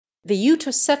The Utah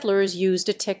settlers used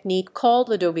a technique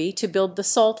called adobe to build the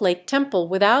Salt Lake Temple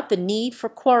without the need for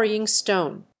quarrying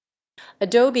stone.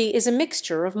 Adobe is a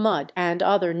mixture of mud and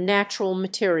other natural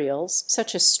materials,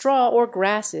 such as straw or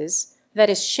grasses,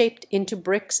 that is shaped into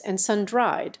bricks and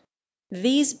sun-dried.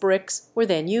 These bricks were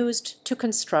then used to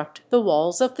construct the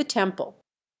walls of the temple.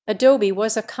 Adobe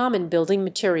was a common building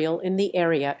material in the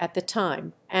area at the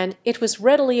time, and it was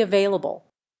readily available.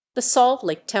 The Salt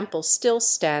Lake Temple still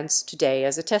stands today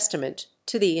as a testament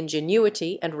to the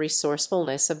ingenuity and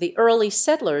resourcefulness of the early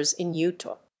settlers in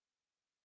Utah.